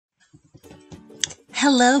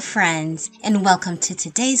Hello friends, and welcome to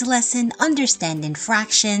today's lesson, Understanding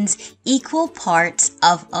Fractions, Equal Parts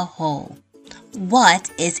of a Whole. What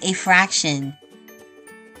is a fraction?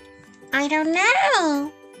 I don't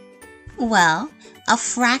know. Well, a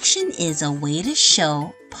fraction is a way to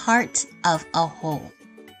show parts of a whole.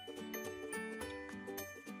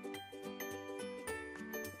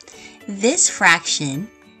 This fraction,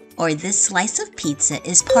 or this slice of pizza,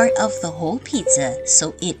 is part of the whole pizza,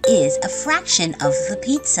 so it is a fraction of the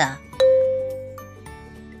pizza.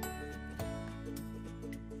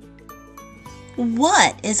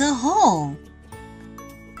 What is a whole?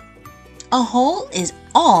 A whole is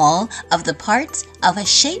all of the parts of a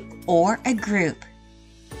shape or a group.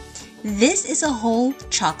 This is a whole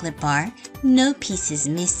chocolate bar, no pieces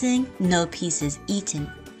missing, no pieces eaten.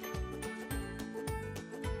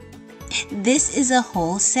 This is a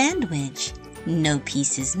whole sandwich, no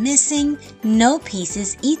pieces missing, no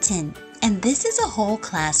pieces eaten. And this is a whole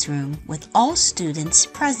classroom with all students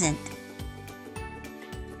present.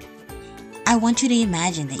 I want you to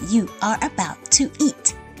imagine that you are about to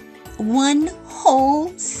eat one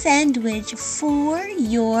whole sandwich for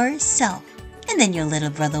yourself. And then your little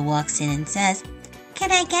brother walks in and says,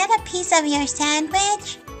 "Can I get a piece of your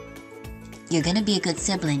sandwich?" You're going to be a good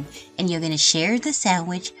sibling and you're going to share the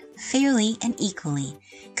sandwich fairly and equally.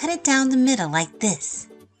 Cut it down the middle like this.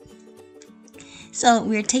 So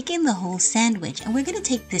we're taking the whole sandwich and we're going to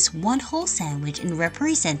take this one whole sandwich and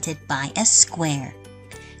represent it by a square.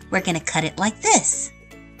 We're going to cut it like this.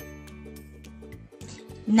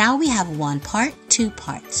 Now we have one part, two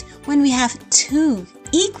parts. When we have two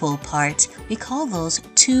equal parts, we call those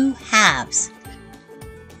two halves.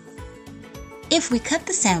 If we cut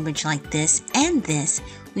the sandwich like this and this,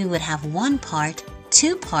 we would have one part,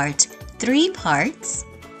 two parts, three parts.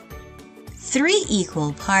 Three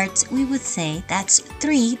equal parts, we would say that's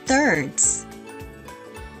 3/3.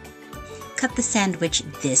 Cut the sandwich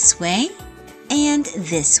this way and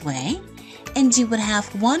this way, and you would have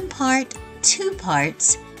one part, two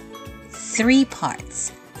parts, three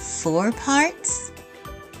parts. Four parts,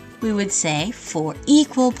 we would say four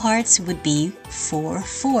equal parts would be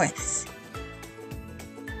 4/4.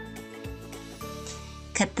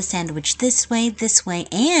 Cut the sandwich this way,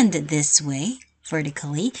 and this way,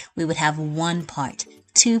 vertically. We would have one part,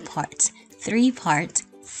 two parts, three parts,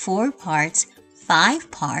 four parts,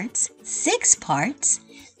 five parts, six parts.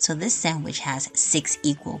 So this sandwich has 6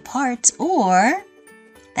 equal parts, or,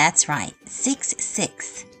 that's right,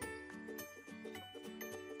 6/6.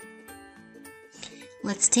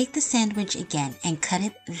 Let's take the sandwich again and cut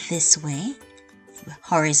it this way,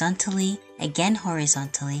 horizontally, again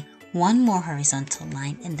horizontally, one more horizontal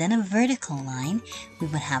line, and then a vertical line. We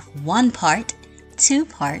would have one part, two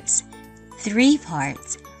parts, three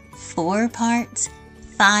parts, four parts,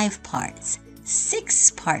 five parts, six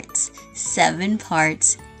parts, seven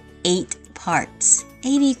parts, 8 parts.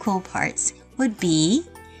 8 equal parts would be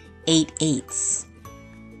 8/8.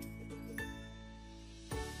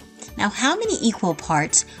 Now, how many equal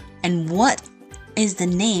parts and what is the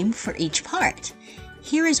name for each part?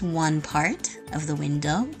 Here is one part of the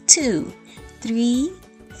window, 2, 3,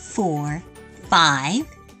 4, 5,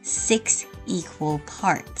 6 equal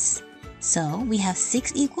parts. So we have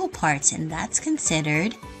 6 equal parts, and that's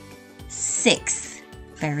considered 6.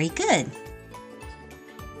 Very good.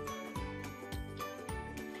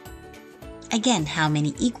 Again, how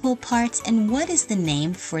many equal parts and what is the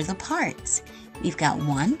name for the parts? We've got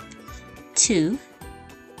 1, 2,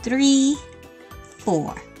 3,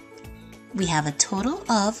 4. We have a total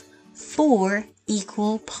of 4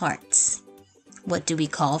 equal parts. What do we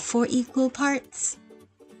call 4 equal parts?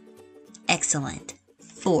 Excellent.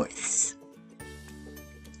 Fourths.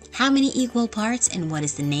 How many equal parts and what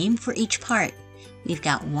is the name for each part? We've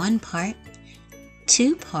got one part,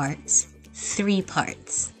 two parts, three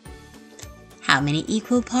parts. How many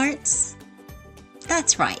equal parts?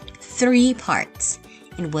 That's right, 3 parts.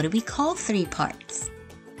 And what do we call 3 parts?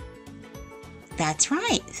 That's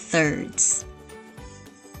right, thirds.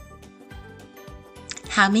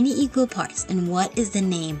 How many equal parts and what is the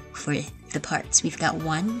name for the parts? We've got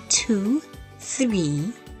 1, 2,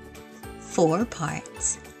 3, 4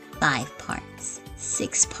 parts, 5 parts,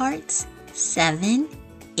 6 parts, 7,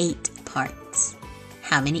 8 parts.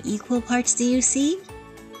 How many equal parts do you see?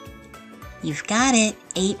 You've got it,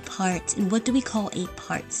 8 parts. And what do we call 8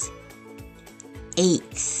 parts?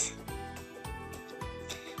 Eighths.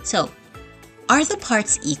 So, are the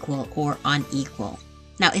parts equal or unequal?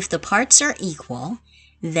 Now, if the parts are equal,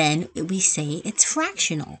 then we say it's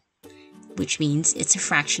fractional, which means it's a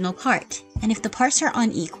fractional part. And if the parts are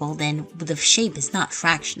unequal, then the shape is not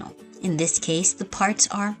fractional. In this case, the parts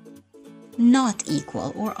are not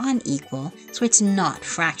equal or unequal, so it's not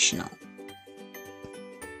fractional.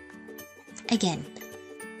 Again,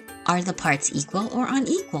 are the parts equal or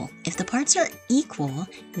unequal? If the parts are equal,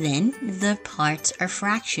 then the parts are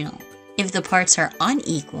fractional. If the parts are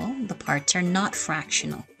unequal, the parts are not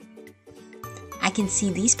fractional. I can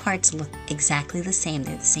see these parts look exactly the same.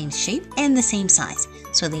 They're the same shape and the same size.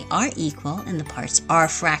 So they are equal and the parts are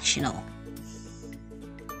fractional.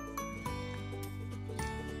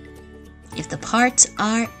 If the parts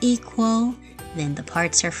are equal, then the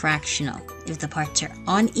parts are fractional. If the parts are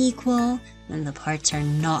unequal, then the parts are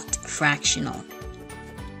not fractional.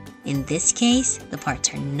 In this case, the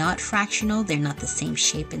parts are not fractional. They're not the same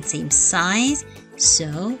shape and same size,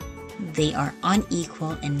 so they are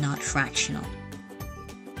unequal and not fractional.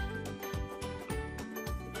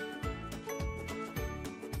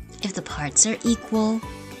 If the parts are equal,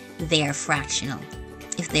 they are fractional.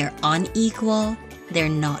 If they're unequal, they're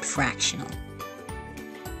not fractional.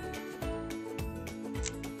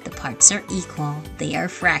 The parts are equal, they are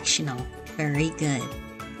fractional. Very good.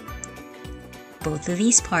 Both of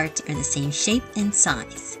these parts are the same shape and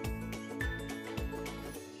size.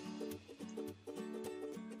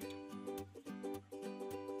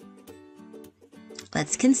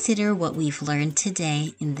 Let's consider what we've learned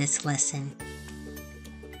today in this lesson.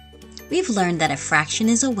 We've learned that a fraction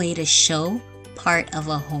is a way to show part of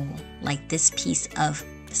a whole, like this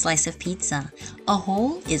slice of pizza. A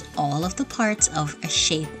whole is all of the parts of a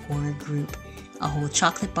shape or a group. A whole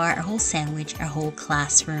chocolate bar, a whole sandwich, a whole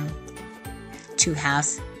classroom. 2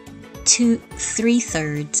 halves,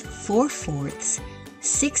 3/3, 4/4,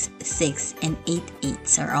 6/6, and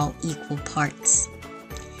 8/8 are all equal parts.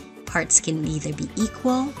 Parts can either be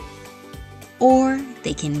equal or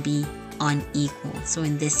they can be unequal. So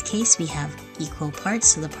in this case, we have equal parts,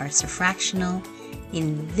 so the parts are fractional.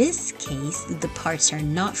 In this case, the parts are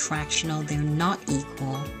not fractional, they're not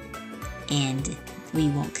equal, and we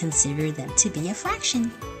won't consider them to be a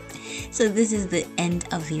fraction. So this is the end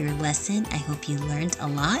of your lesson. I hope you learned a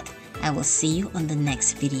lot. I will see you on the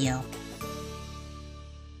next video.